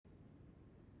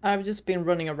I've just been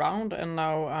running around and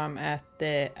now I'm at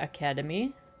the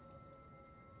academy.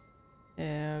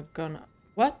 Gonna...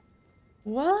 What?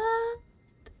 What?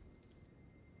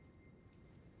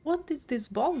 What is this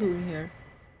ball doing here?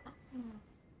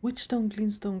 Witchstone,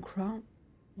 Glintstone, Crown.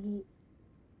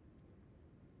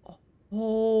 Oh,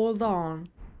 hold on.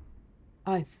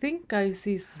 I think I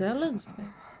see Sellen's face.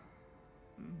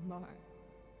 My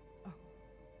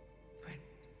friend,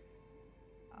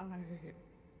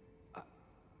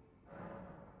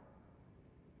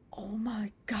 Oh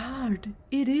my god,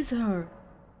 it is her.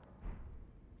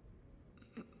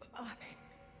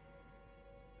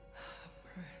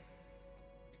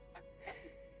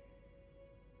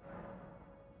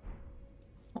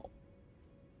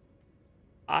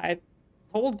 I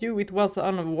told you it was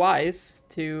unwise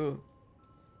to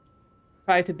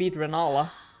try to beat Rennala.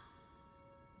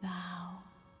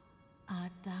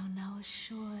 Art thou now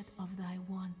assured of thy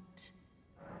want?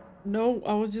 No,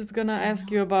 I was just gonna ask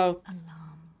you about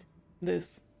alarmed.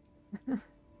 this.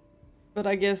 But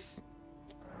I guess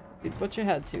did what you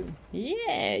had to.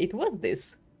 Yeah, it was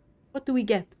this. What do we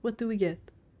get? What do we get?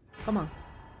 Come on.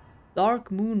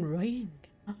 Dark Moon Ring.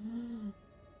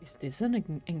 Is this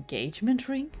an engagement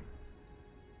ring?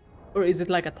 Or is it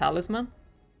like a talisman?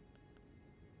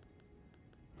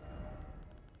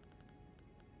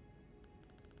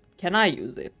 Can I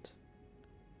use it?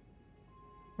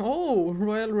 Oh,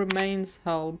 Royal Remains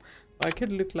Helm. I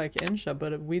could look like Ensha,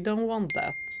 but we don't want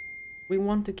that. We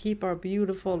want to keep our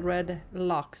beautiful red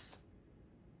locks.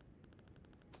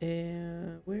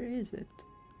 Where is it?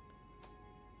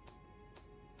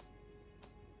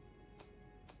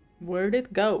 Where'd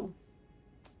it go?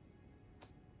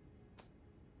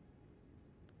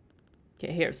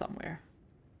 Okay, here somewhere.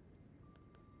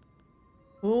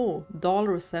 Oh, doll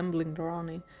resembling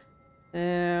Draconic.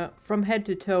 From head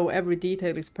to toe, every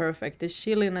detail is perfect. The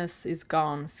chilliness is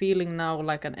gone, feeling now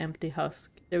like an empty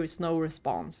husk. There is no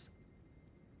response.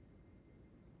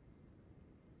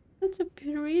 That's a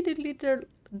pretty little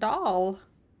doll.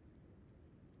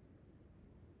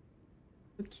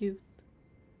 So cute.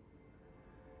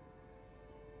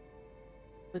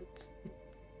 But it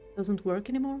doesn't work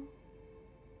anymore?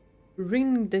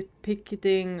 Ring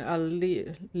depicting a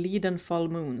leaden full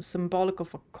moon, symbolic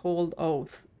of a cold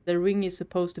oath. The ring is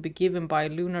supposed to be given by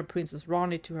lunar princess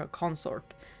Rani to her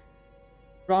consort.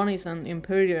 Rani is an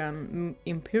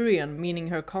Empyrean, meaning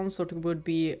her consort would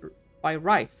be by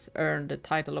rights earn the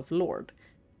title of lord.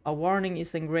 A warning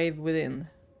is engraved within.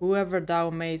 Whoever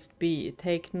thou mayst be,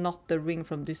 take not the ring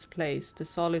from this place. The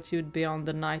solitude beyond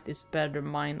the night is better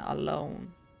mine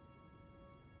alone.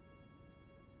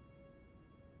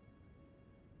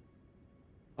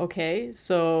 Okay,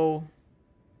 so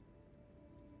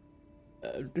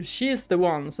she's the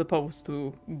one supposed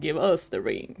to give us the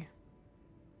ring.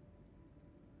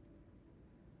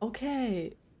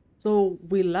 Okay, so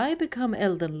will I become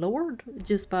Elden Lord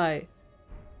just by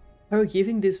her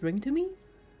giving this ring to me?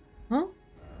 Huh?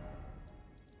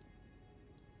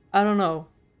 I don't know.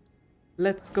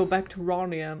 Let's go back to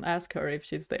Ronnie and ask her if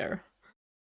she's there.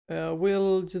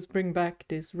 We'll just bring back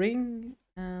this ring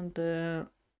and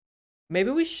maybe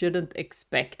we shouldn't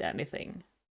expect anything,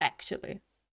 actually.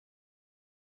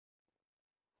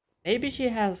 Maybe she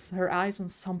has her eyes on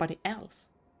somebody else.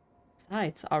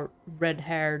 Besides our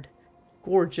red-haired,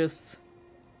 gorgeous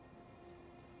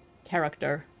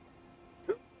character.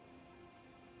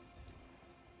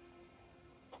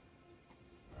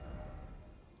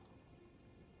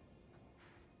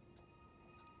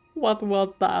 What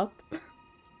was that?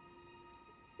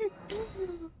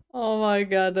 Oh my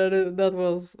god, that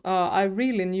was... I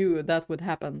really knew that would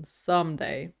happen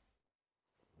someday.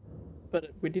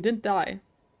 But we didn't die.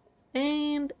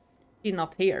 And she's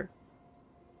not here.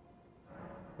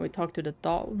 We talked to the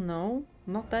doll? No,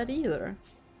 not that either.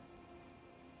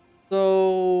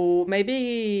 So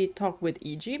maybe talk with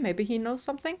EG, maybe he knows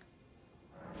something?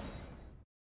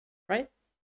 Right?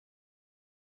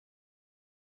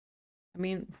 I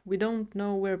mean, we don't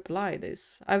know where Blythe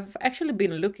is. I've actually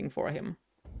been looking for him.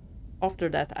 After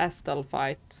that Astel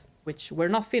fight, which we're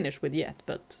not finished with yet,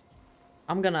 but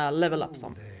I'm gonna level up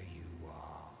some. There you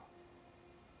are.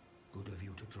 Good of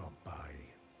you to drop by.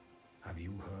 Have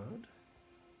you heard?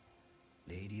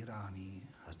 Lady Rani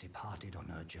has departed on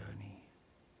her journey.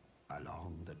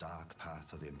 Along the dark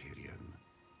path of Empyrean,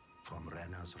 from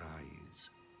Renna's Rise,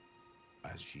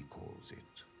 as she calls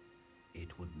it.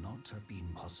 It would not have been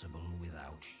possible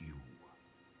without you.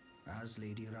 As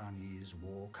Lady Rani's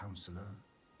war counselor,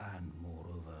 and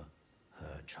moreover,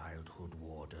 her childhood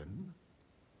warden,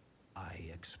 I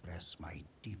express my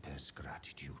deepest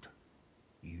gratitude.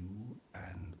 You,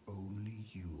 and only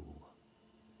you,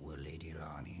 were Lady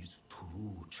Rani's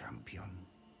true champion.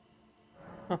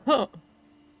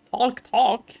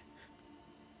 Talk.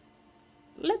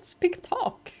 Let's pick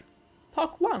talk.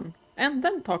 Talk 1, and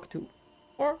then talk 2.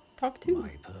 Or talk 2.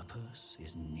 My purpose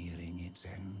is nearing its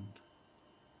end.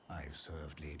 I've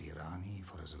served Lady Rani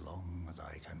for as long as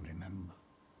I can remember.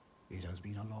 It has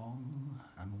been a long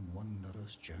and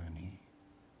wondrous journey.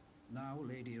 Now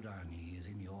Lady Rani is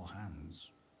in your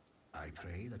hands. I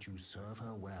pray that you serve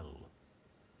her well,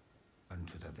 and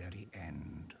to the very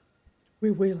end.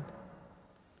 We will.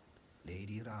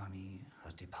 Lady Rani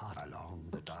has departed along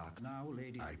the dark. Now,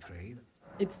 Lady, I pray that...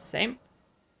 It's the same.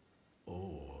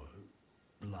 Oh,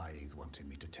 Blythe wanted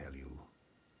me to tell you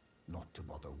not to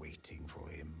bother waiting for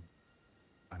him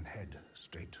and head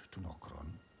straight to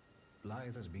Nokron.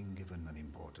 Blythe has been given an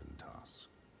important task.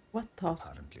 What task?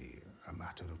 Apparently a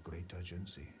matter of great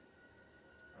urgency.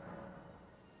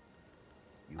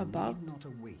 You About? need not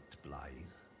await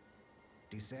Blythe.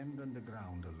 Descend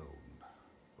underground alone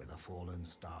with a fallen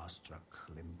star-struck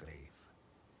Limgrave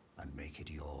and make it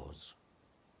yours.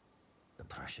 The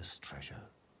precious treasure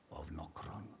of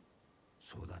Nokron,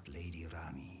 so that Lady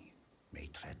Rani may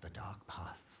tread the dark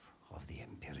path of the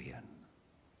Empyrean.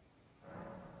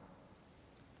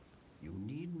 You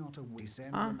need not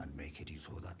descend and make it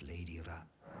so that Lady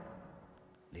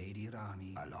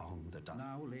Rani along the dark.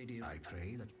 Now, Lady, I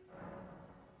pray that...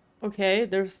 Okay,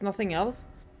 there's nothing else.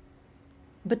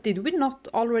 But did we not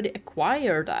already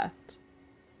acquire that?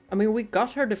 I mean, we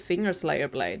got her the Finger Slayer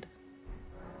blade.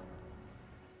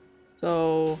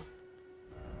 So...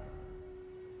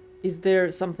 is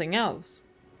there something else?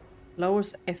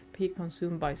 Lowers FP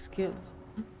consumed by skills.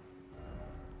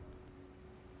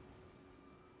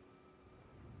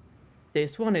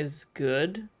 This one is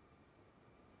good.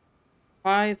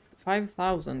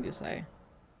 5,000, you say?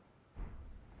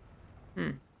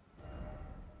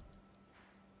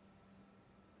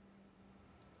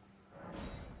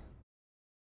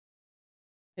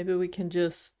 Maybe we can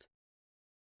just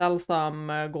sell some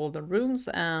golden runes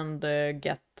and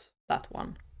get that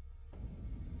one.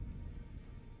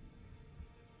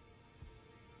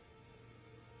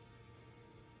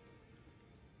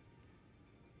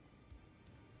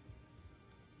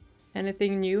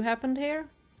 Anything new happened here?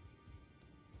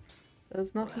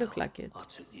 Does not look like it. I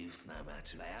took you no matter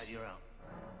to lay out your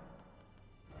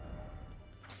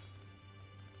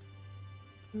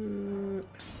own.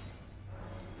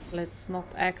 Let's not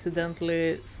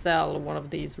accidentally sell one of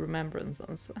these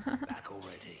remembrances. Back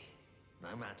already.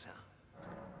 No matter.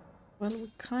 Well,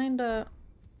 we kinda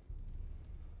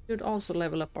should also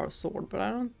level up our sword, but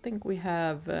I don't think we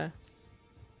have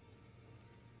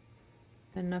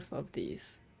enough of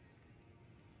these.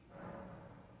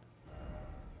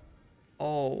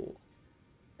 Oh,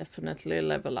 definitely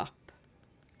level up.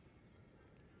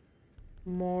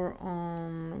 More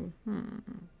on...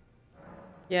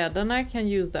 Yeah, then I can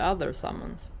use the other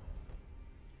summons.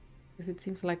 Because it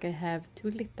seems like I have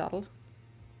too little.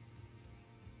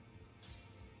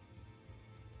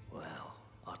 Well,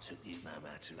 I took you no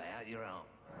matter to lay out your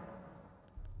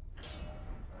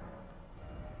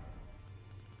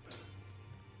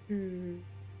own.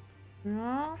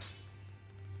 No.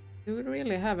 Do we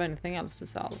really have anything else to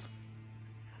sell?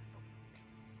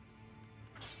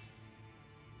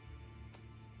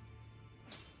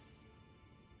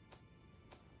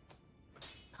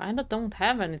 Kinda don't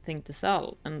have anything to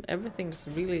sell, and everything's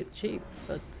really cheap,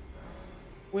 but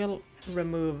we'll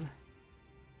remove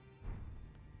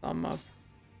some of...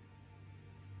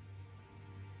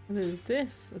 What is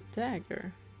this? A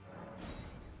dagger?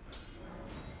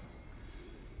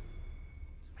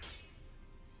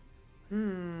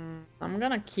 I'm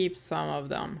gonna keep some of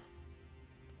them.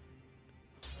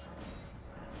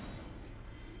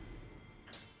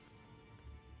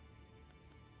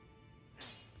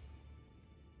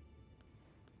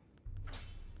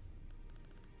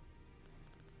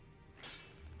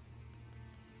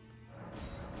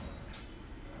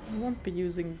 I won't be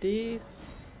using these.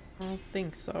 I don't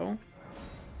think so.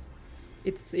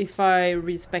 It's if I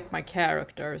respect my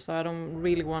character, so I don't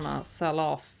really want to sell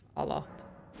off a lot.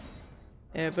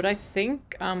 But I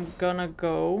think I'm gonna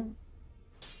go...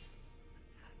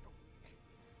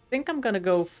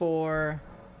 for...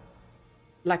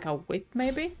 like a whip,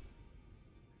 maybe?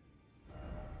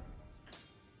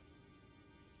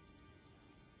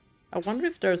 I wonder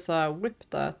if there's a whip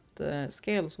that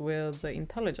scales with the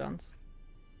intelligence.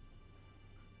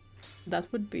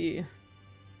 That would be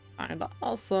kinda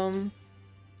awesome.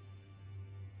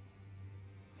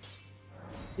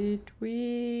 Did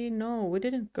we... No, we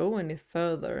didn't go any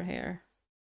further here.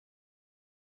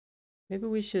 Maybe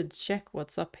we should check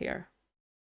what's up here.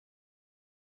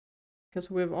 Because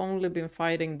we've only been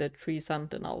fighting the 3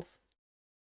 sentinels.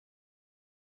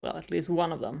 Well, at least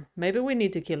one of them. Maybe we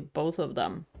need to kill both of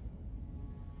them.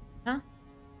 Huh?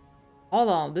 Hold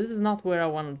on, this is not where I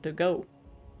wanted to go.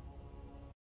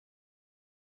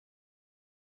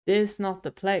 This is not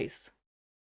the place.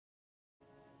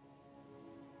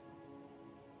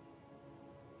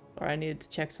 Or I needed to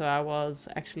check so I was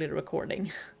actually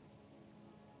recording.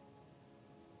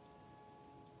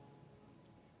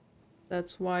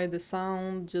 That's why the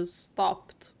sound just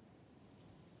stopped.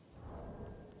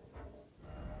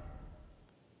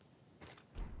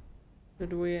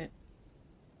 Should we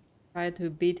try to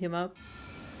beat him up?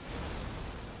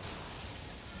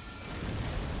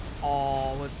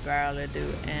 Oh, we barely do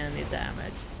any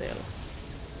damage still. Is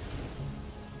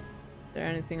there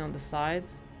anything on the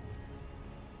sides?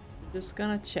 Just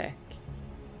gonna check.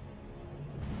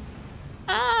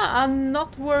 Ah, a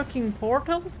not working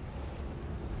portal?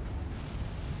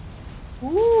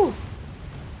 Woo!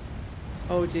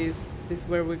 Oh jeez, this is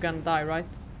where we're gonna die, right?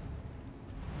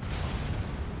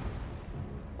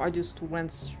 I just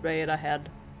went straight ahead.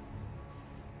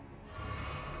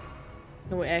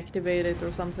 Can we activate it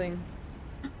or something?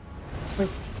 Wait,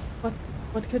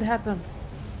 what could happen?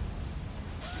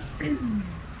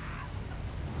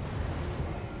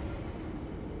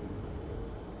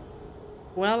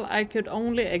 Well, I could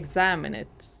only examine it,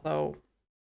 so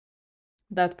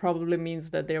that probably means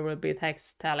that there will be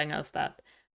text telling us that,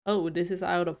 oh, this is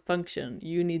out of function.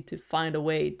 You need to find a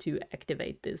way to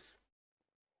activate this.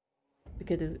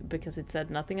 Because it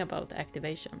said nothing about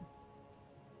activation.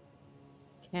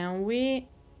 Can we,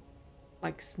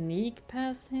 like, sneak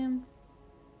past him?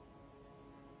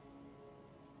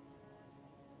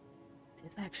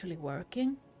 Is this actually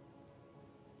working?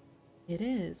 It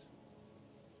is.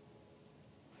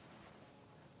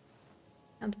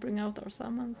 Can't bring out our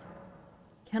summons.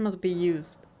 Cannot be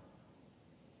used.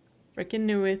 Freaking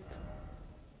knew it.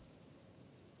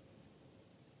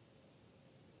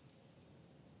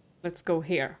 Let's go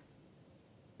here.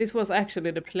 This was actually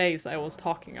the place I was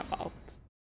talking about.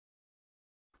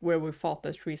 Where we fought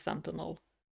the 3 sentinel.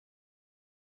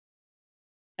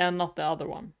 And not the other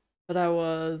one. But I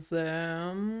was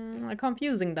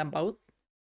confusing them both.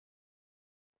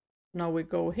 Now we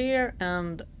go here,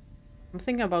 and I'm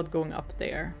thinking about going up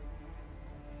there.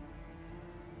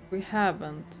 We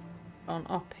haven't gone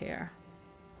up here.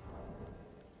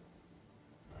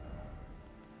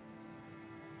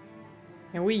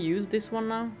 Can we use this one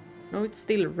now? No, it's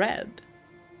still red.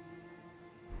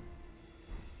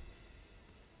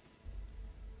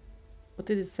 What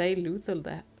did it say? Luthel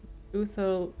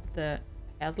the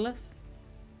Headless?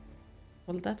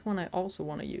 Well, that one I also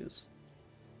want to use.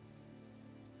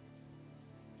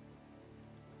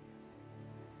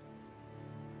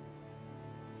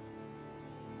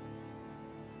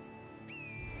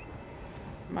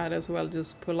 Might as well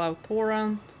just pull out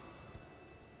Torrent.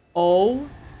 Oh.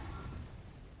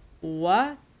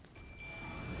 What?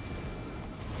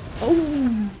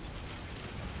 Oh.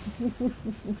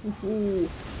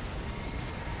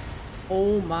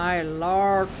 Oh my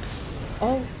lord.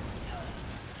 Oh.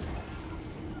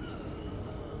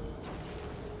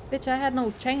 Bitch, I had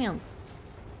no chance.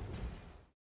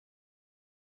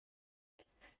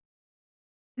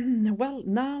 Well,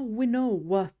 now we know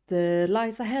what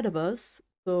lies ahead of us.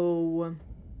 So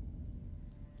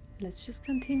let's just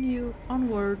continue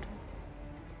onward.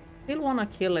 Still wanna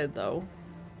kill it though.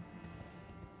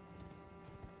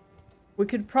 We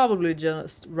could probably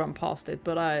just run past it,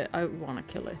 but I wanna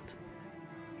kill it.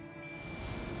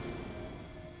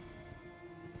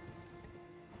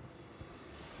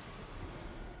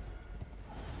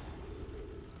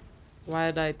 Why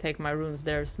did I take my runes?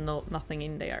 There's nothing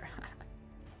in there.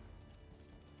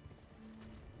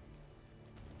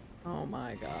 Oh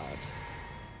my god.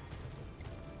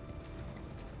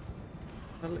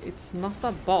 Well, it's not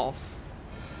a boss.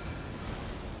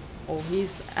 Oh,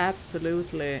 he's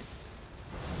absolutely...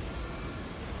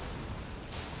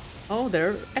 Oh,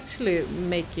 they're actually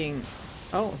making...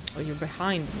 Oh, you're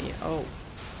behind me. Oh.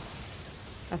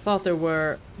 I thought they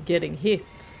were getting hit.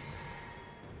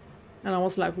 And I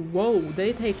was like, whoa,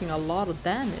 they're taking a lot of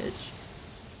damage.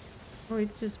 Oh,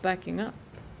 it's just backing up.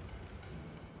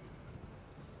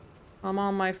 Come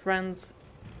on, my friends.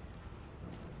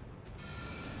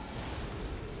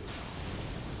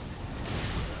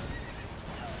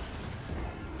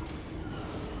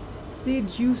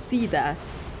 Did you see that?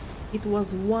 It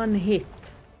was one hit.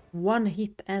 One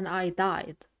hit and I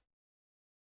died.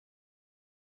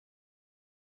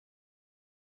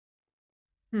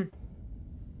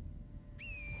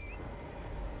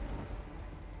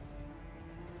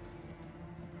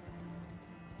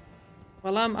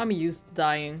 Well, I'm used to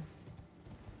dying.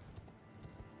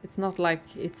 It's not like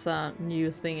it's a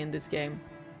new thing in this game.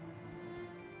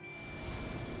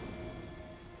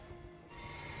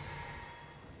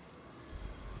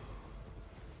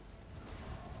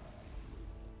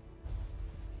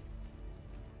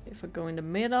 If I go in the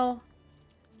middle...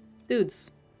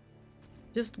 Dudes,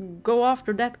 just go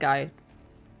after that guy.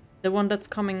 The one that's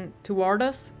coming toward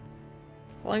us.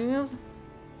 Following us.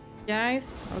 Guys,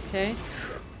 okay.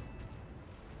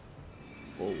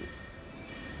 Oh.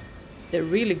 They're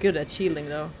really good at shielding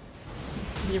though.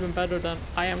 Even better than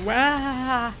I am.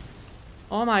 Wah!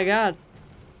 Oh my god.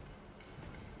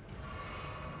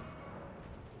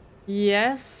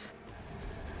 Yes.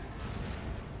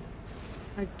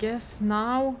 I guess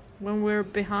now, when we're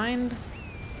behind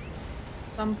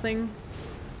something.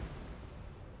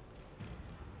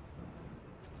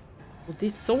 Well,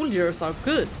 these soldiers are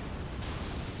good.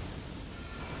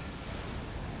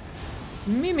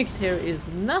 Mimic here is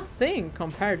nothing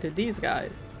compared to these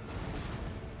guys.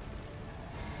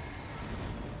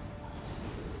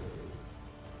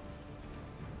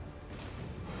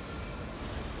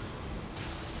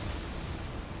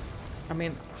 I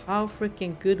mean, how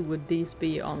freaking good would these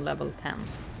be on level 10?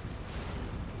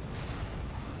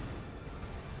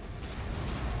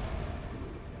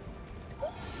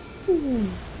 Ooh.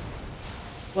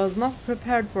 Was not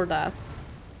prepared for that.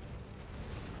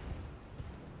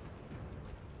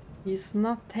 He's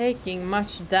not taking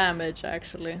much damage,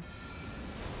 actually.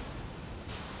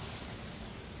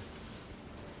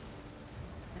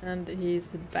 And he's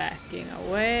backing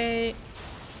away.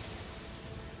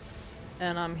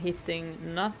 And I'm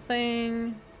hitting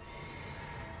nothing.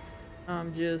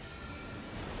 I'm just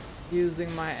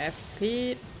using my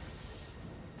FP.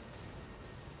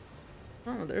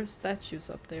 Oh, there's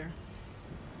statues up there.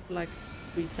 Like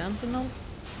 3 sentinel.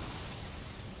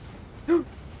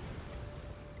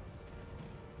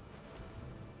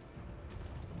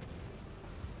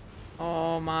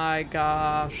 Oh my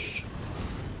gosh.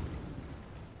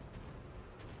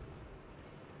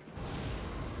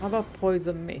 How about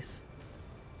poison mist?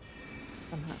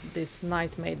 This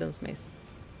Night Maiden's mist.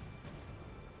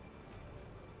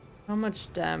 How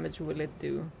much damage will it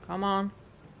do? Come on.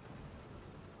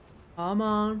 Come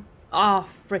on. Ah,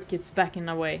 frick, it's backing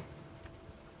away.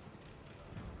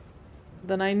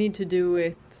 Then I need to do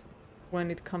it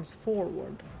when it comes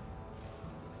forward.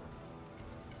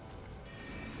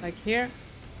 Like here.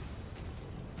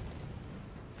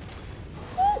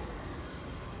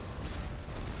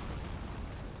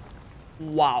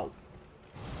 Wow.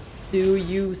 Do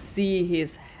you see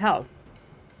his health?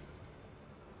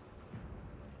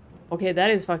 Okay, that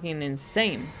is fucking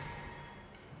insane.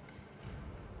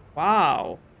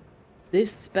 Wow.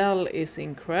 This spell is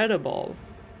incredible.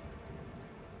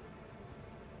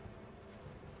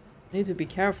 Need to be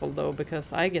careful though,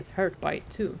 because I get hurt by it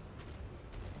too.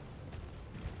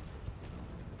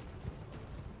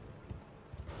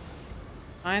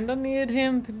 Kinda need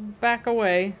him to back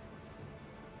away.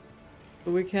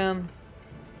 So we can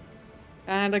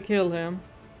kinda kill him.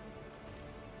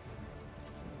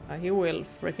 He will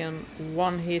freaking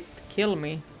one hit kill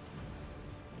me.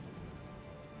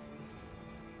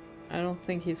 I don't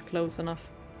think he's close enough.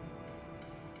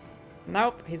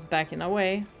 Nope, he's backing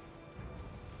away.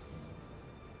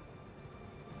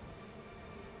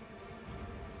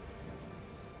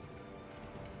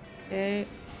 Okay,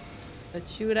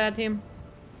 let's shoot at him.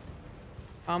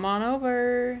 Come on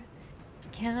over.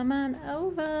 Come on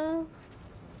over.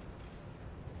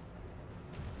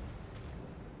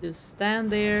 Just stand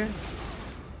there.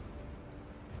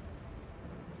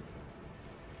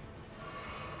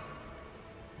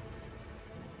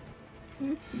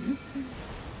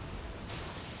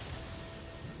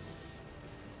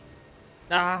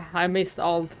 Ah, I missed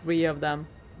all 3 of them.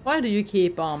 Why do you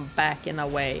keep on backing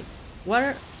away?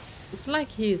 What? It's like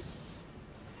he's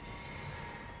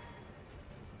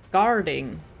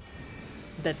guarding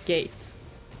that gate.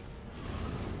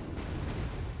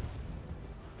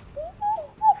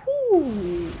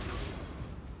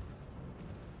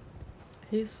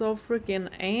 He's so freaking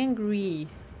angry.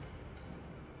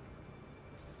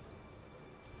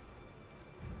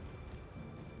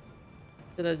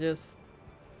 Should I just...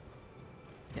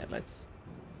 Yeah, let's...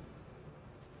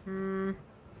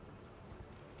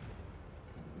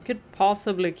 Could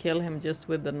possibly kill him just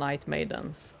with the Night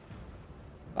Maidens.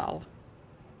 Well.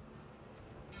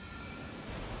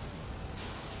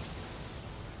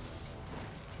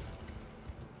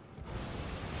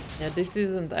 Yeah, this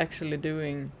isn't actually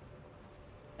doing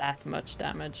that much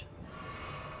damage.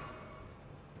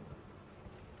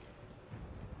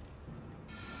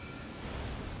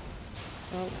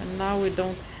 Well, and now we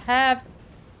don't have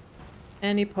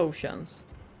Any potions?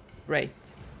 Great.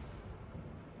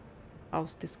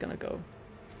 How's this gonna go?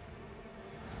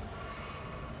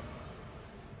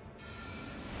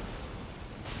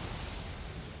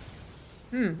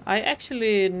 I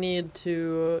actually need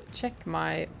to check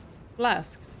my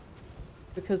flasks.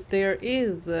 Because there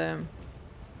is...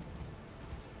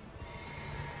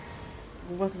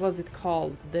 what was it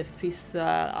called? The fizz...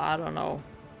 I don't know.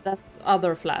 That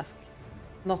other flask.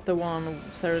 Not the one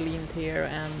Cerulean Tear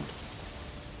and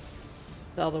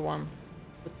the other one.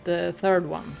 But the third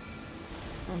one.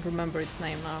 I don't remember its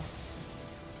name now.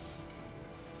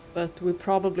 But we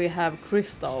probably have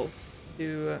crystals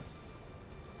to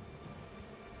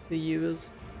use.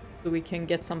 So we can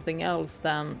get something else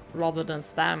than rather than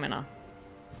stamina.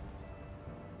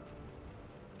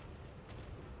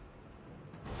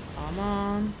 Come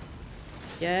on.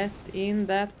 Get in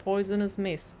that poisonous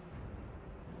mist.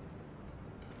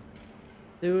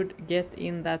 Dude, get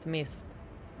in that mist.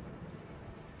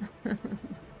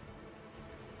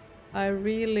 I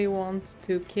really want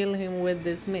to kill him with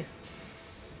this mist.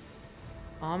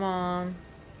 Come on.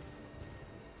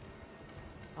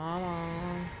 Come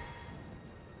on.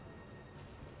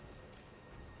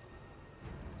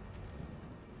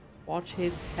 Watch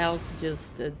his health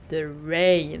just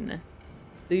drain.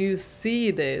 Do you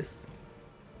see this?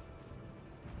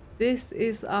 This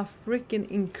is a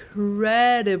freaking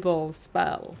incredible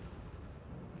spell.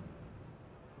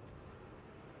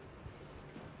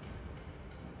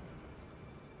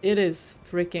 It is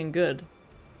freaking good.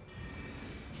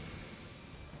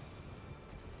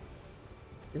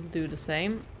 Just do the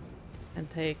same and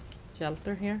take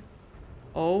shelter here.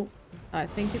 Oh, I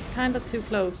think it's kind of too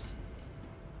close.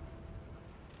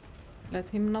 Let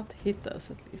him not hit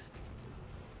us at least.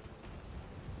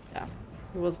 Yeah,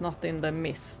 he was not in the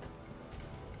mist.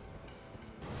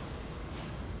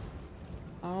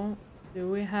 Oh, do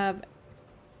we have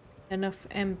enough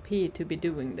MP to be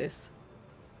doing this?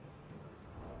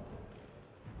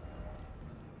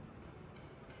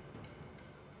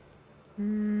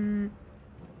 We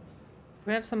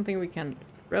have something we can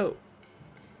throw.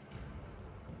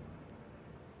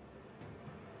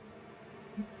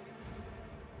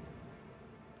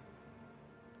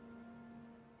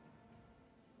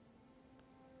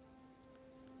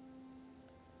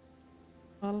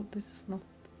 Well, this is not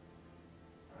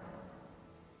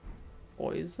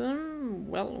poison.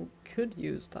 Well, could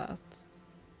use that.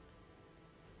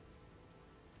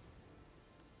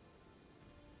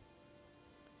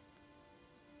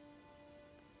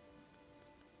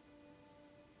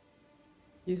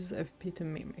 Use FP to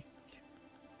mimic.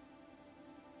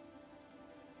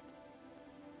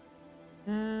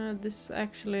 This is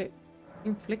actually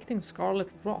inflicting scarlet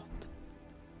rot.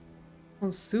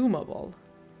 Consumable.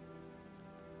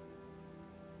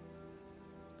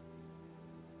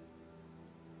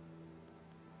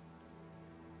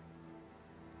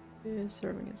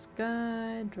 Serving as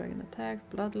guide, dragon attacks,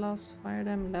 blood loss, fire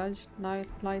them,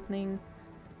 lightning.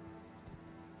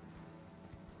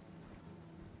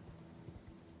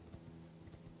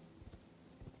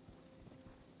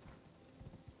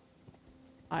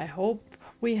 I hope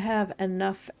we have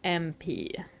enough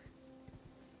MP.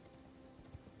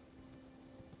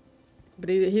 But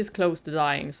he's close to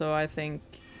dying, so I think...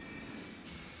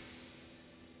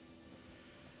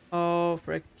 Oh,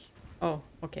 frick. Oh,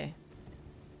 okay.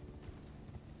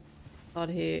 Thought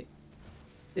he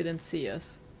didn't see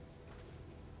us.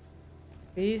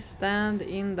 Please stand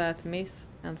in that mist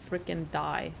and frickin'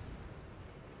 die.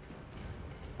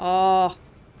 Oh.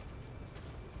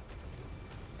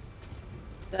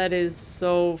 That is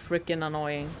so frickin'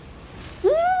 annoying.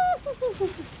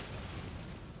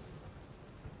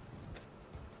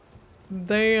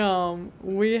 Damn,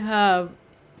 we have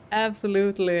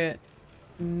absolutely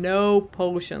no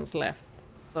potions left.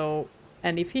 So,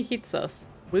 and if he hits us,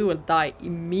 we will die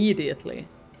immediately.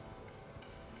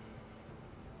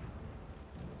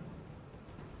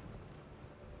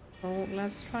 So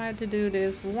let's try to do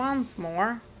this once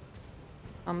more.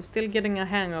 I'm still getting a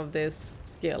hang of this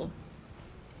skill.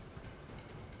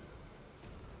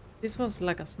 This was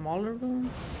like a smaller room.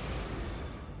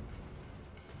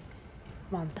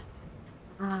 Come on,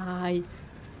 die.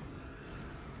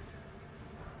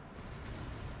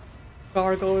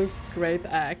 Gargoyle's great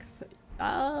axe.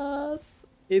 Yes!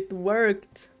 It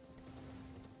worked!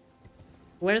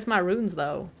 Where's my runes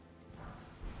though?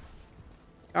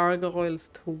 Gargoyle's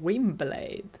twin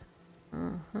blade.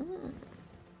 I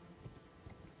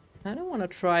don't want to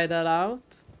try that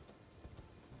out.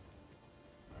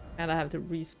 And I have to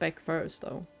respec first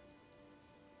though.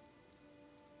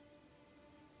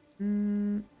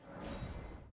 We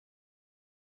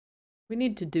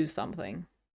need to do something.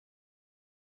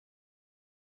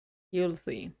 You'll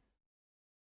see.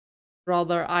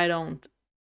 Rather, I don't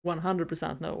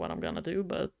 100% know what I'm gonna do,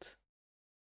 but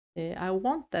I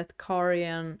want that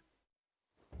Karian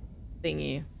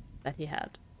thingy that he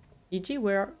had. E.g.,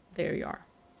 where? There you are.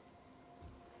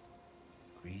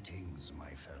 Greetings,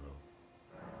 my fellow.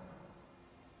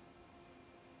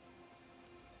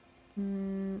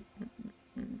 Can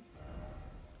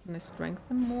I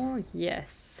strengthen more?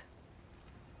 Yes.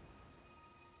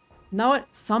 Now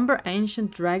at Somber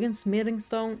Ancient Dragon Smithing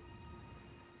Stone.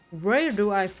 Where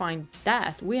do I find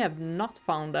that? We have not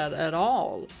found that at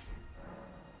all.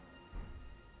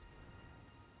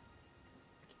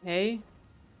 Okay.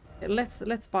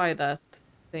 Let's buy that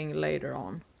thing later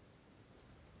on.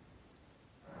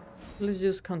 Let's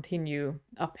just continue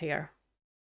up here.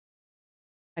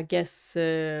 I guess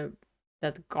that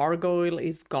gargoyle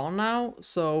is gone now,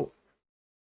 so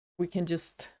we can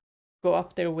just go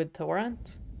up there with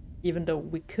Torrent, even though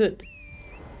we could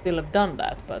still have done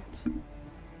that, but...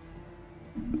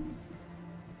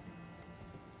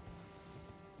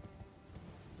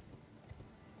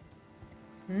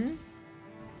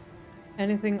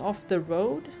 Anything off the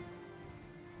road?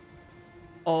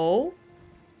 Oh.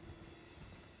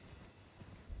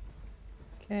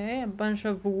 Okay, a bunch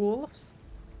of wolves.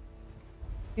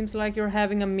 Seems like you're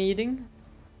having a meeting.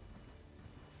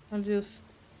 I'll just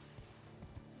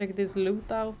check this loot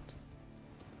out.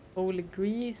 Holy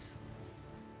grease.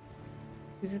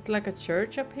 Is it like a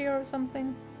church up here or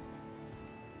something?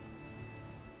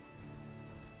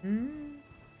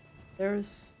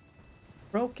 There's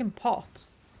broken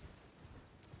pots.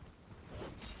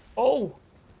 Oh!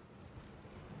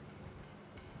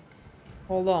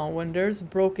 Hold on, when there's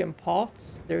broken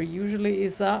pots, there usually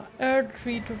is a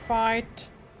erdtree to fight.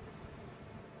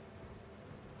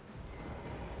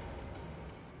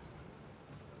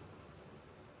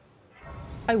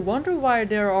 I wonder why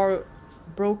there are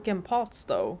broken pots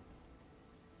though.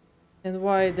 And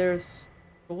why there's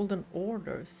Golden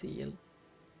Order seal.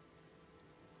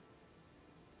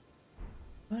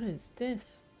 What is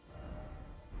this?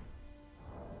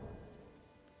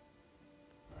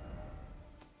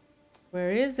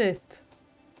 Where is it?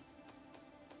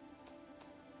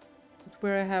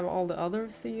 Where I have all the other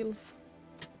seals?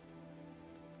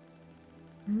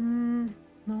 No,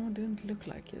 it didn't look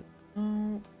like it.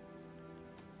 No.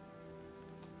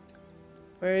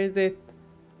 Where is it?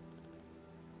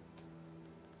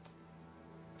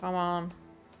 Come on.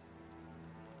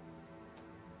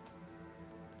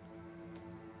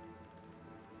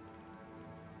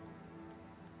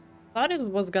 Thought it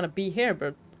was gonna be here,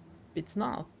 but it's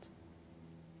not.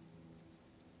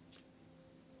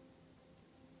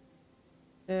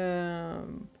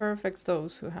 Perfects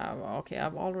those who have... Okay,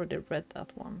 I've already read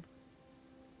that one.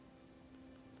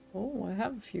 Oh, I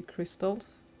have a few crystals.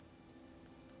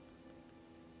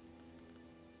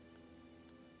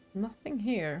 Nothing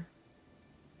here.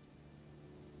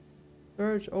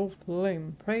 Surge of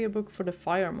Flame. Prayer book for the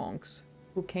fire monks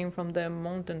who came from the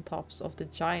mountain tops of the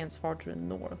giants far to the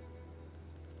north.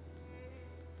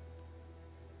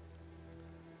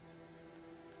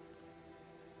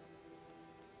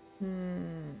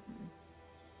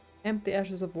 Empty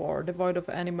ashes of war, devoid of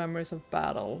any memories of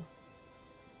battle.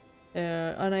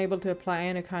 Unable to apply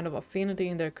any kind of affinity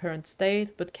in their current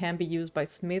state, but can be used by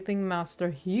smithing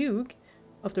master Hewg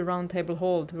of the Round Table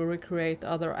Hall to recreate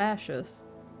other ashes.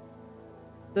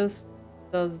 Thus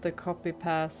does the copy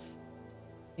pass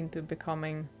into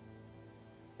becoming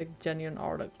the genuine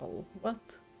article. What?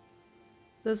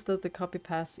 Thus does the copy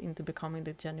pass into becoming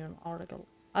the genuine article.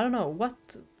 I don't know, what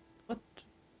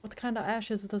kind of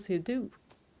ashes does he do?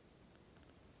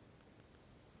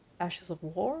 Ashes of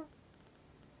war?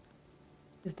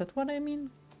 Is that what I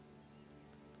mean?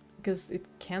 Because it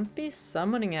can't be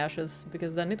summoning ashes,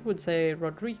 because then it would say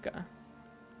Rodrika.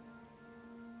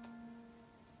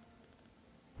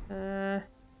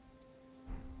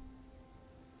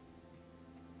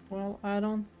 Well, I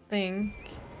don't think...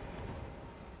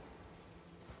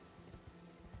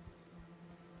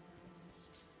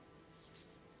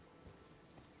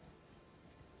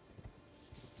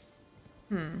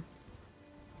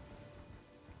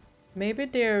 Maybe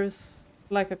there's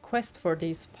like a quest for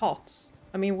these pots.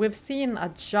 I mean, we've seen a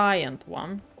giant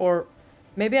one, or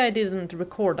maybe I didn't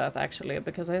record that actually,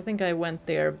 because I think I went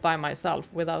there by myself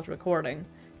without recording.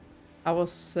 I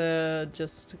was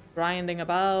just grinding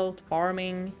about,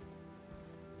 farming,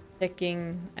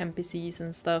 checking NPCs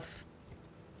and stuff.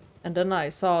 And then I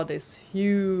saw this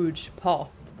huge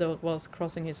pot that was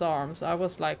crossing his arms. I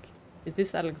was like, is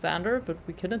this Alexander? But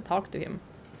we couldn't talk to him.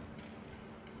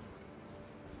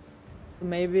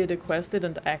 Maybe the quest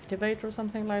didn't activate or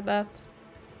something like that.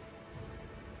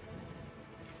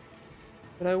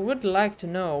 But I would like to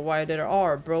know why there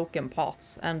are broken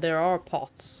pots, and there are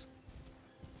pots.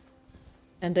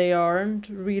 And they aren't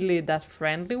really that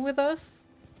friendly with us.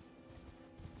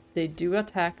 They do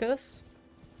attack us.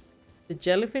 The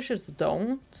jellyfishes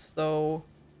don't, so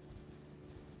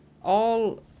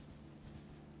all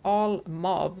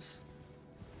mobs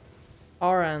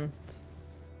aren't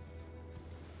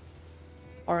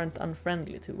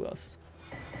unfriendly to us.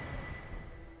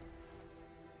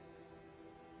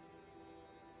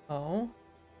 Oh,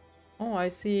 I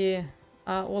see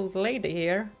an old lady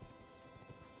here.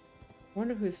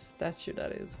 Wonder whose statue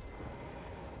that is.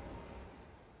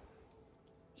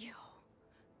 You,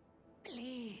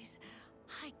 please,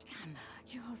 I can.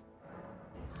 You're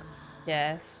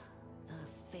Yes.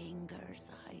 the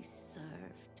fingers I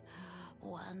served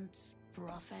once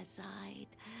prophesied.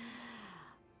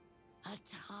 A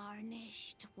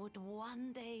tarnished would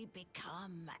one day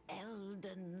become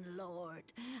Elden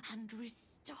Lord and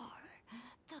restore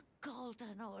the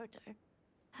Golden Order.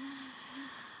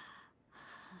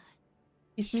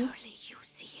 Is me? Surely you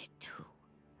see it too.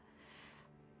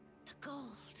 The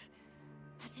gold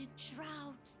that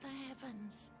enshrouds the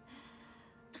heavens.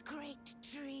 The great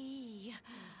tree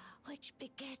which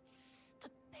begets the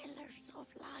pillars of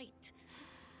light.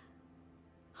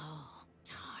 Oh,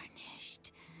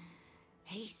 tarnished.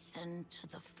 Hasten to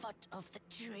the foot of the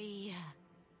tree.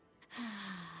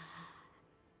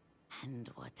 And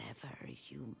whatever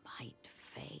you might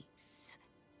face,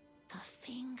 the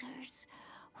fingers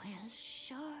will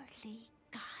surely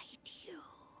guide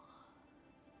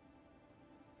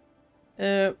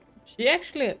you. She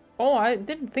actually... Oh, I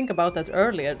didn't think about that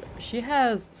earlier. She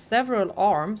has several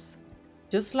arms,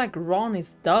 just like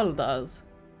Ronnie's doll does.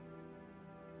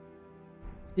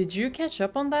 Did you catch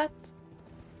up on that?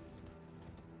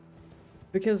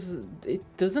 Because it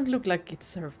doesn't look like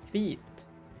it's her feet.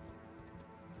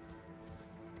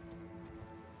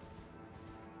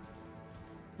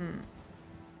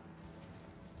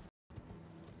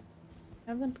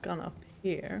 Haven't gone up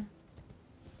here.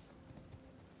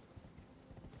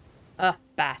 Ah,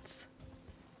 bats.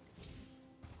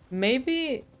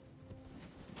 Maybe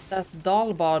that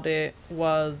doll body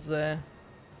was...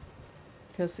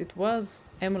 because it was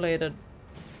emulated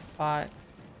by...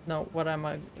 No, what am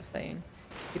I saying?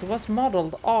 It was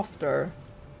modeled after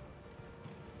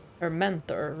her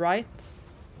mentor, right?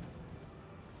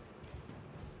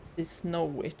 The Snow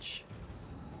Witch.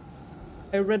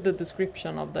 I read the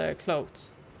description of the clothes.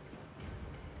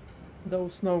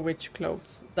 Those Snow Witch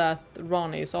clothes that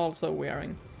Ronnie is also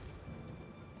wearing.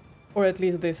 Or at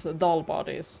least this doll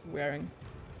body is wearing.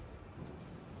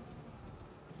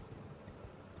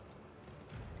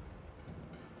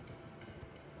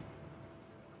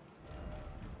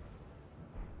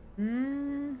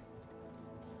 Should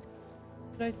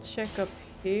I check up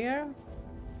here?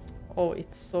 Oh,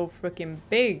 it's so freaking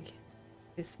big,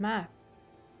 this map.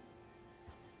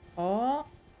 Oh,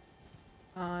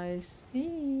 I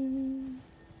see.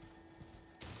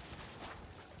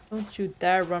 Don't you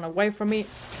dare run away from me.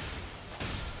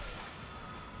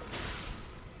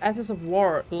 Ashes of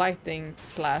War, lightning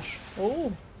slash.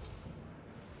 Oh.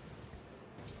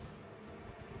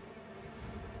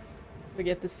 We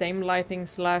get the same lightning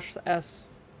slash as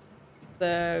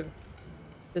the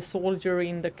soldier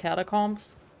in the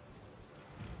catacombs.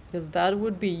 Because that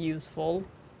would be useful.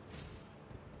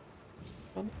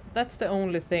 Well, that's the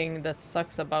only thing that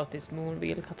sucks about this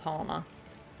Moonwheel katana.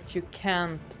 That you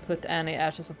can't put any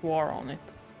Ashes of War on it.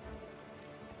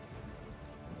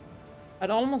 I'd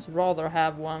almost rather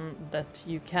have one that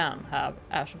you can have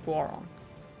Ash of War on.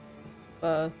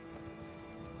 But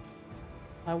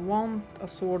I want a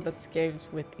sword that scales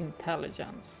with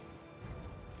intelligence.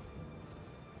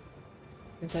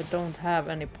 Since I don't have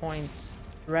any points,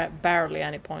 barely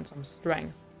any points on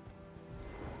strength.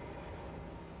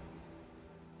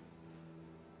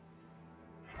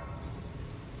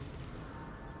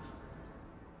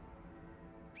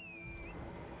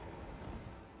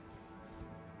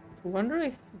 I wonder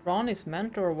if Ronnie's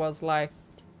mentor was like...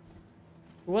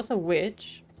 He was a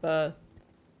witch, but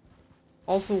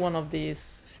also one of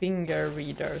these finger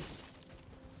readers.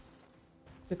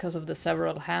 Because of the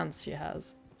several hands she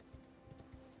has.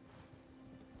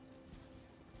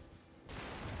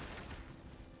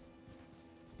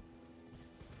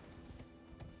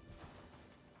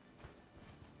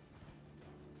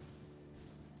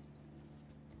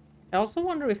 I also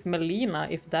wonder if Melina,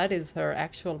 if that is her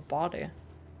actual body.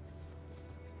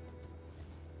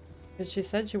 Because she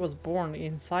said she was born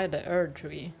inside the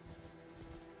erdtree.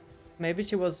 Maybe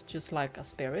she was just like a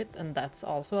spirit and that's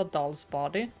also a doll's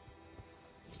body.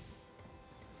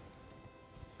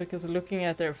 Because looking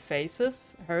at their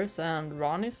faces, hers and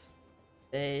Ronnie's,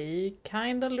 they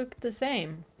kinda look the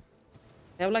same.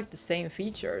 They have like the same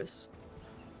features.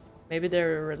 Maybe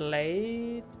they're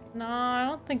related? No, I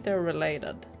don't think they're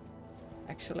related.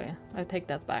 Actually, I take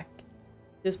that back.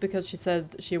 Just because she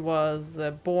said she was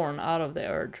born out of the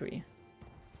erdtree.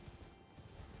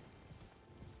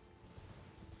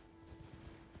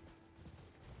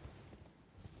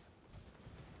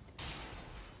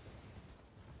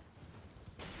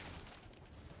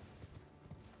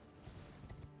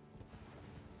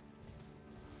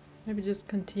 Maybe just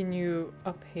continue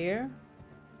up here.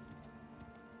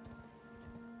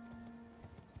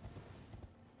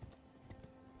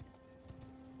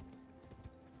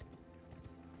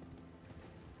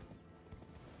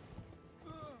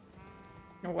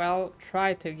 Well,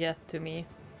 try to get to me.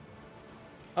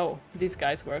 Oh, these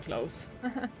guys were close.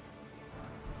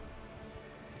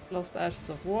 Lost Ashes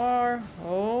of War.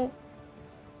 Oh.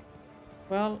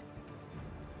 Well.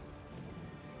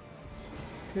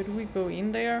 Could we go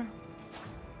in there?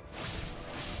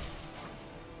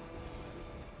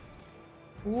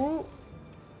 Ooh.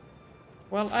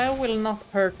 Well, I will not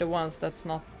hurt the ones that's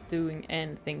not doing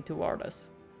anything toward us.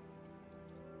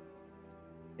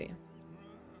 See.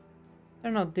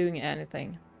 They're not doing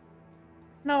anything.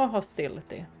 No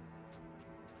hostility.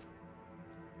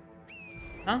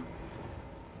 Huh?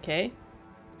 Okay.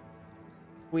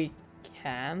 We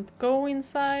can't go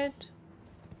inside.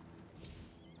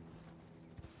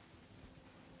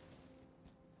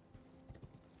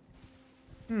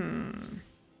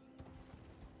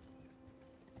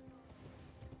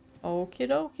 Okie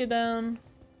dokie then.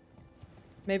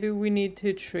 Maybe we need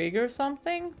to trigger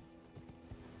something?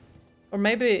 Or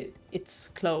maybe it's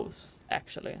close,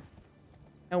 actually.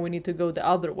 And we need to go the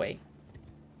other way.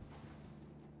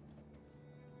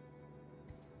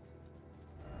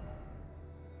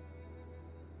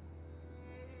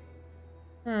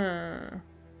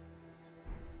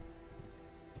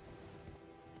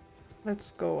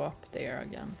 Let's go up there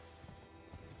again.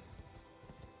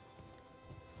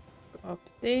 Go up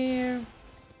there.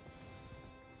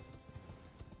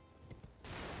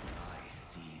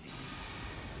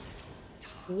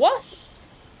 What?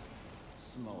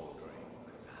 Smoldering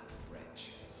with that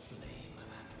wretched flame of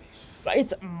ambition.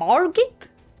 It's Margit?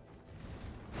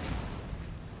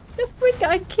 The frick,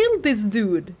 I killed this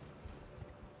dude!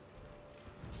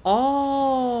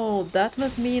 Oh, that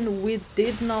must mean we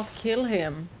did not kill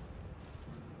him.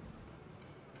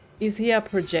 Is he a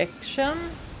projection?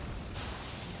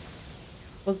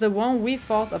 Was the one we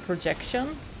fought a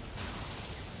projection?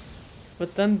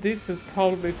 But then this is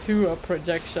probably too a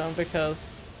projection because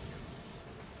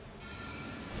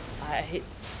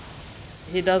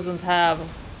he doesn't have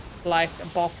like a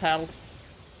boss health.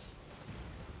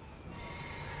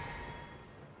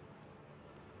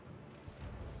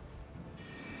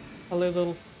 A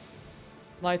little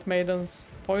Night Maiden's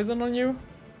poison on you.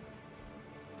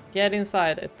 Get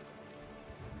inside it.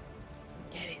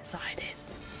 Get inside it.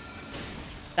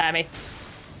 Damn it.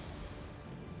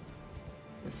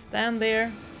 Just stand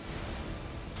there.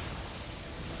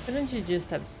 Couldn't you just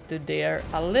have stood there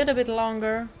a little bit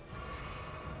longer?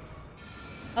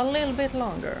 A little bit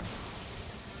longer.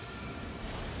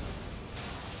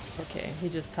 Okay, he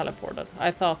just teleported.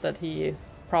 I thought that he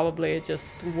probably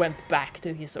just went back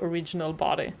to his original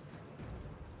body.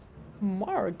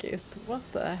 Margit, what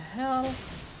the hell?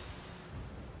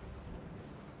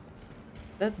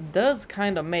 That does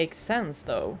kind of make sense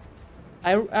though.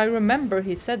 I remember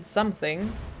he said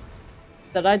something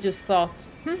that I just thought,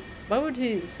 why would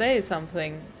he say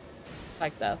something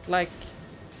like that? Like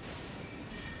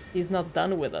he's not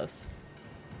done with us.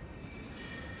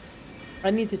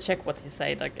 I need to check what he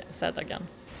said again.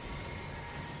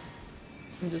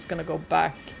 I'm just gonna go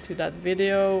back to that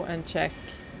video and check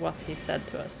what he said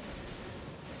to us.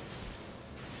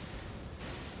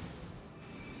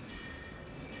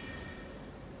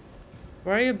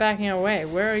 Where are you backing away?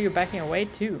 Where are you backing away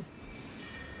to?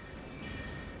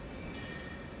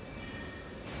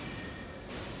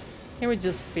 Can we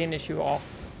just finish you off?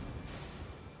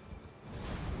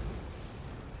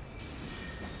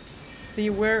 See,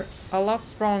 we're a lot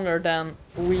stronger than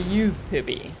we used to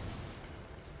be.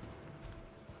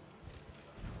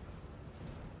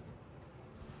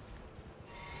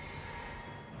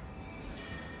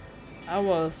 I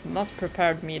was not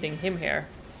prepared meeting him here.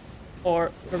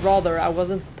 Or rather, I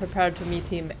wasn't prepared to meet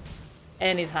him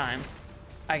anytime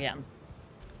again.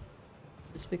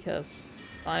 Just because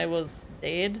I was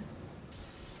dead.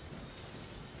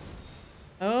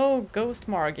 Oh, Ghost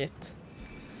Margit.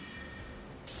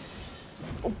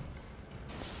 Oh.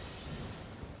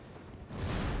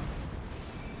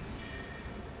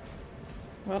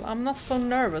 Well, I'm not so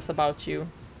nervous about you.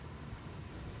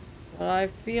 But I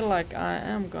feel like I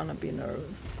am gonna be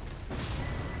nervous.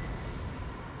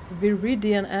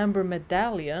 Viridian Amber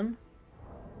Medallion?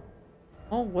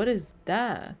 Oh, what is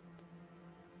that?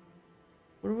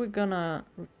 What are we gonna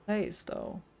replace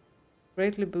though?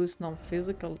 Greatly boost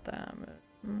non-physical damage.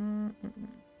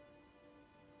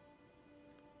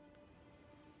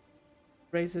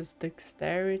 Raises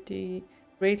dexterity.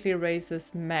 Greatly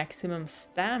raises maximum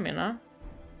stamina.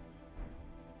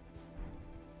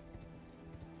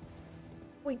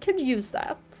 We could use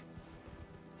that.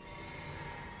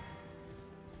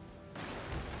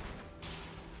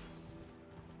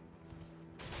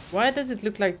 Why does it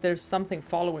look like there's something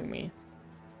following me?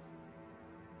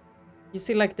 You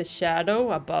see like the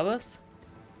shadow above us?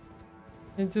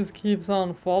 It just keeps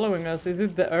on following us. Is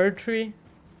it the erdtree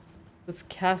that's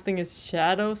casting its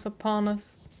shadows upon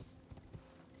us?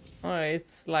 Oh,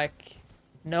 it's like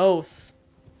knows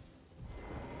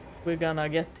we're gonna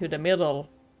get to the middle.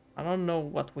 I don't know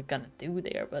what we're gonna do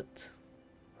there, but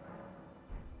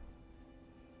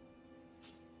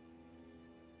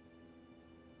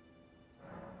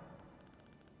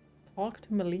talk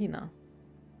to Melina.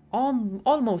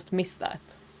 Almost missed that.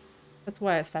 That's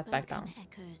why I sat back down.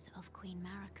 Echoes of Queen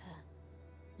Marika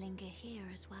linger here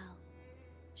as well.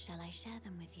 Shall I share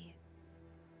them with you?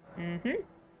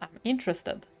 I'm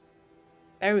interested.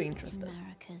 Very interested. In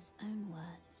Marika's own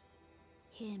words,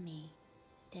 hear me,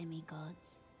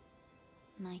 demigods.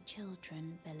 My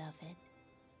children, beloved,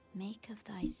 make of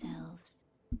thyselves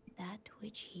that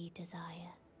which ye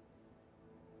desire.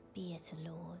 Be it a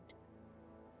lord,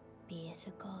 be it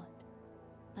a god.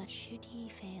 But should ye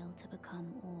fail to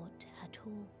become aught at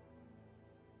all,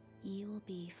 ye will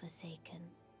be forsaken,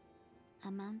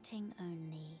 amounting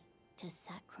only to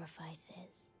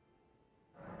sacrifices.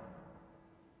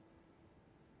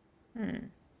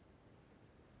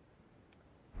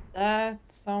 That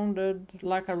sounded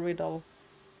like a riddle.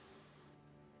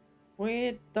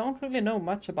 We don't really know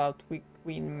much about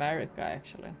Queen Marika,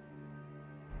 actually.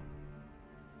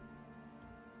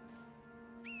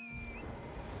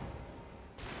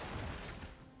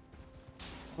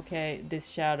 Okay, this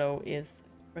shadow is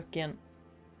freaking...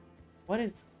 What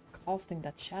is casting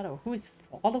that shadow? Who is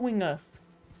following us?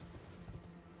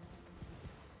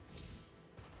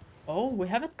 Oh, we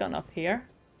haven't gone up here.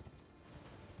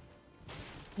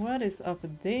 What is up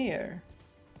there?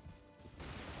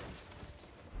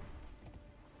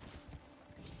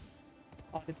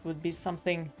 Thought it would be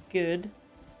something good.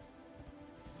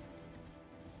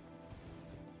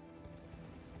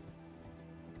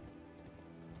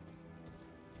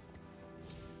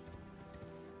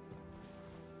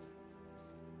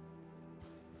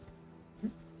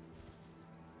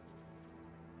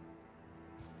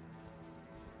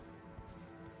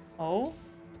 Oh.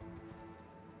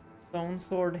 Stone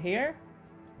sword here.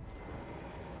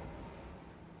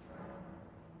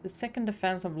 The second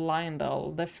defense of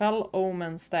Lyndal. The fell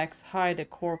omen stacks high the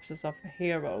corpses of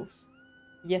heroes.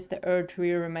 Yet the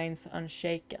erdtree remains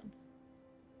unshaken.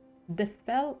 The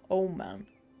fell omen.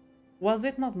 Was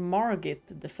it not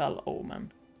Margit, the fell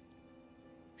omen?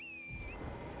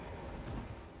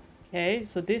 Okay,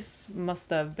 so this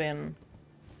must have been...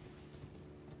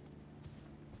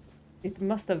 It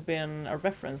must have been a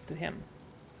reference to him.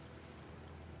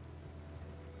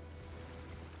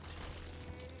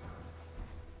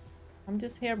 I'm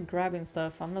just here grabbing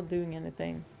stuff. I'm not doing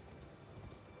anything.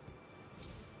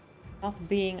 Not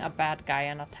being a bad guy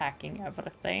and attacking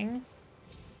everything.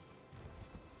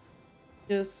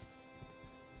 Just...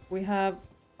 We have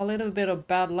a little bit of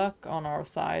bad luck on our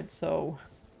side, so...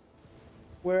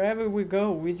 Wherever we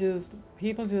go,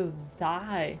 people just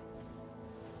die.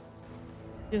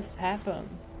 Just happen.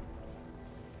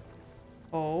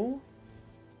 Oh?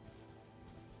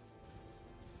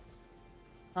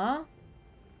 Huh?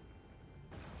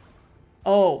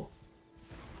 Oh.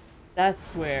 That's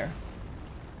where.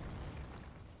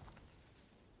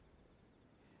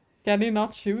 Can he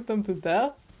not shoot them to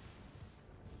death?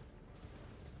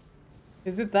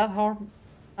 Is it that hard?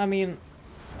 I mean,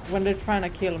 when they're trying to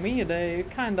kill me, they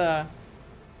kinda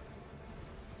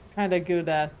good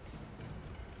at...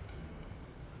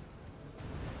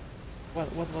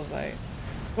 What was I?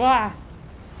 Wah!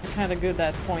 They're kinda good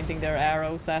at pointing their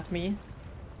arrows at me.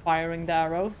 Firing the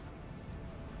arrows.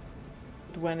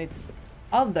 But when it's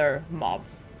other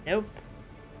mobs, nope.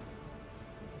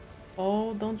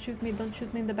 Oh, don't shoot me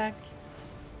in the back.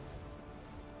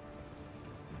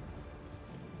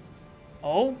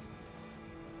 Oh?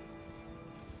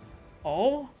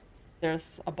 Oh?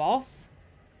 There's a boss?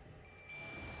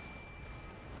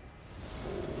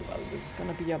 Well, there's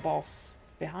gonna be a boss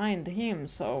behind him,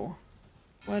 so...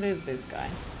 What is this guy?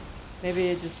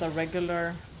 Maybe just a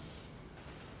regular...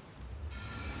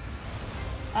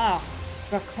 Ah!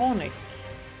 Draconic.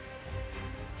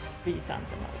 Tree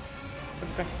sentinel.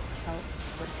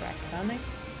 Draconic?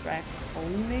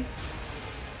 Draconic?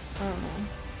 I don't know.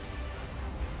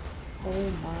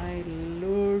 Oh my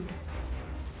lord.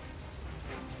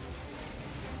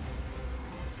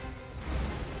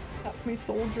 Help me,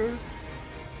 soldiers.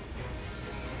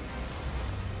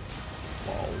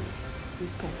 Whoa.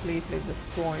 He's completely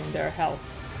destroying their health.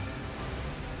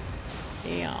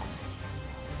 Damn.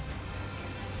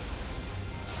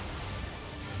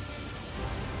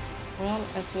 Well,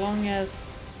 as long as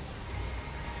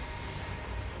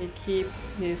he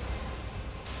keeps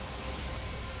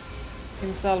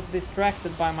himself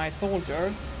distracted by my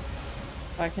soldiers,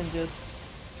 I can just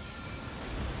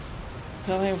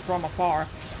kill him from afar.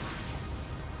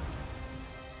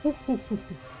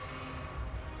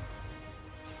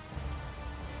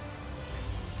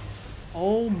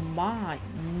 Oh my,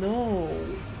 no!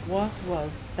 What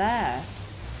was that?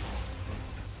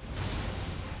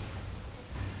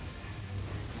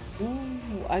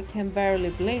 Ooh, I can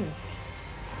barely blink.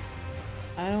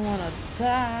 I don't wanna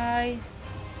die.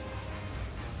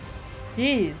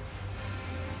 Jeez.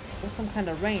 That's some kind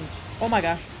of range. Oh my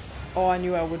gosh. Oh, I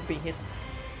knew I would be hit.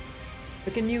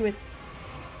 Freaking knew it.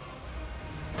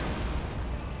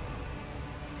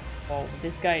 Oh,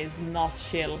 this guy is not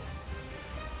chill.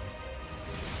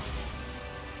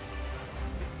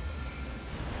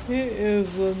 He is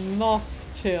not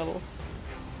chill.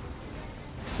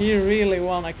 He really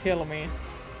wanna kill me.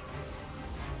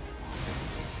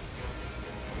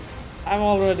 I've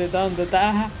already done the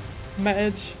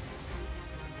damage.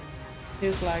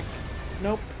 He's like,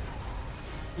 nope,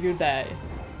 you die.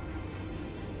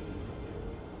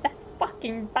 That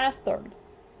fucking bastard.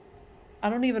 I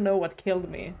don't even know what killed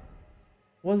me.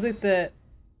 Was it the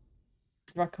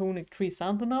Draconic Tree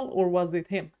Sentinel or was it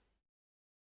him?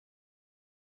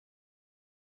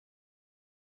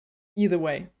 Either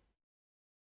way,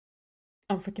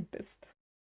 I'm freaking pissed.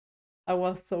 I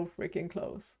was so freaking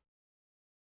close.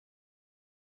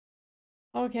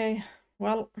 Okay,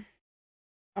 well,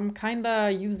 I'm kinda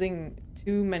using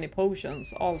too many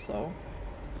potions also,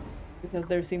 because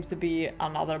there seems to be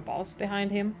another boss behind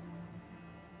him.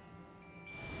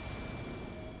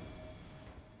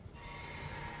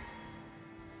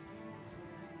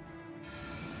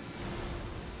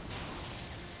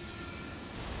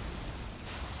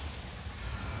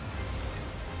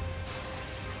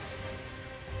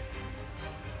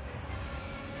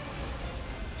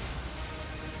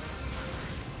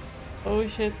 Oh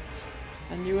shit,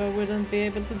 I knew I wouldn't be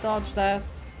able to dodge that.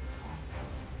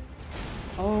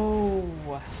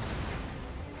 Oh.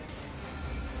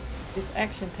 This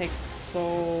action takes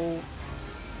so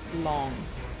long.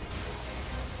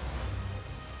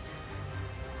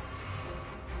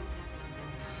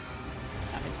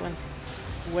 And it went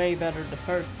way better the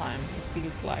first time, it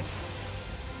feels like.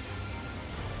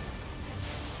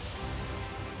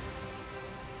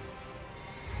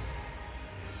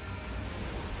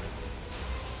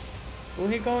 Who are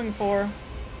he going for?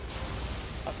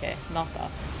 Okay, not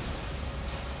us.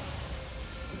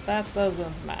 That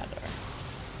doesn't matter.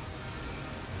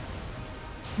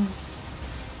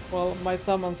 Well, my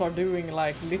summons are doing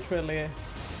like literally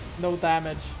no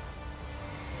damage.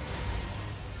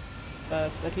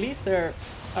 But at least they're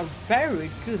a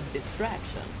very good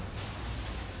distraction.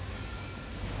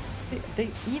 They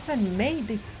even made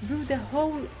it through the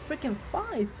whole freaking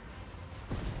fight.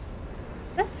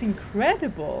 That's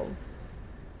incredible.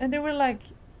 And they were like,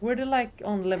 were they like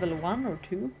on level 1 or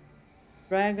 2?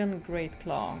 Dragon Great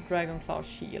Claw, Dragon Claw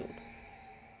Shield.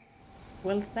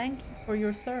 Well, thank you for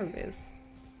your service.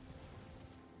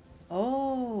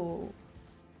 Oh.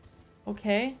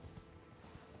 Okay.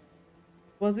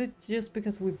 Was it just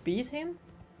because we beat him?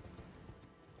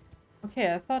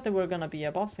 Okay, I thought there were gonna be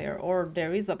a boss here, or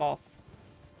there is a boss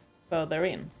further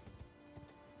in.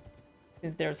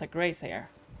 Since there's a grace here.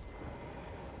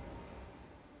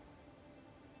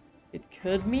 It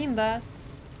could mean that.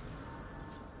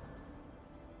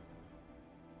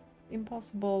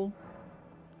 Impossible.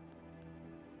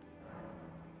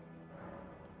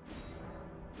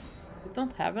 We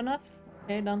don't have enough?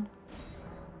 Okay, done.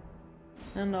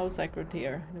 And no sacred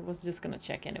here. It was just gonna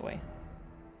check anyway.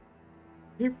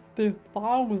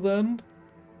 50,000?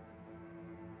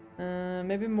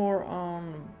 Maybe more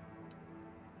on...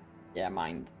 Yeah,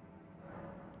 mind.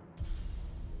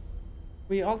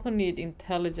 We also need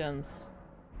intelligence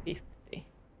 50.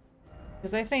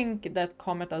 Because I think that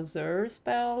Comet Azure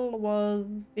spell was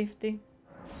 50. I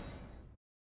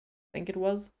think it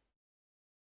was.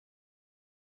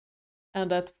 And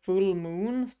that full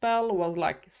moon spell was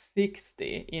like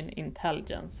 60 in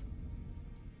intelligence.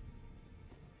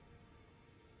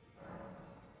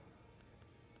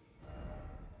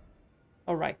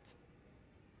 Alright.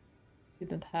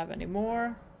 Didn't have any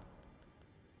more.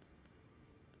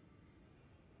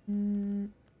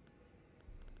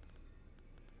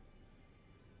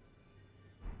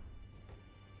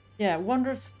 Yeah,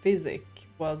 Wondrous Physic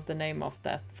was the name of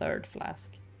that third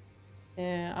flask.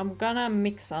 I'm gonna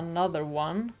mix another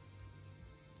one.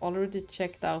 Already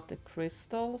checked out the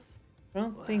crystals. I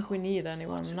don't think we need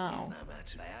anyone now.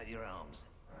 Lay out your arms.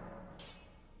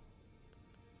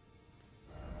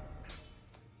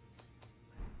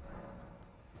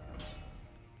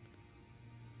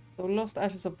 So Lost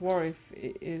Ashes of War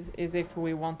is if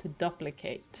we want to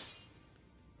duplicate.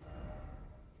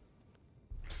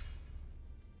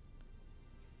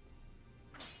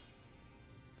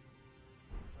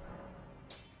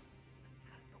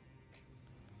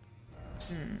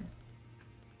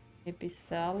 Maybe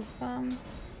sell some.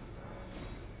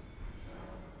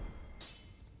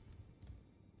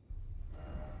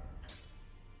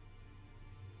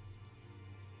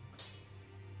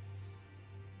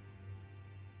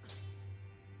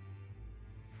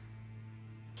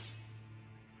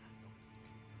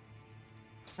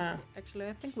 Actually,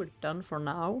 I think we're done for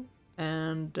now,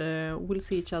 and we'll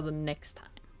see each other next time.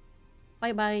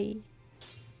 Bye bye!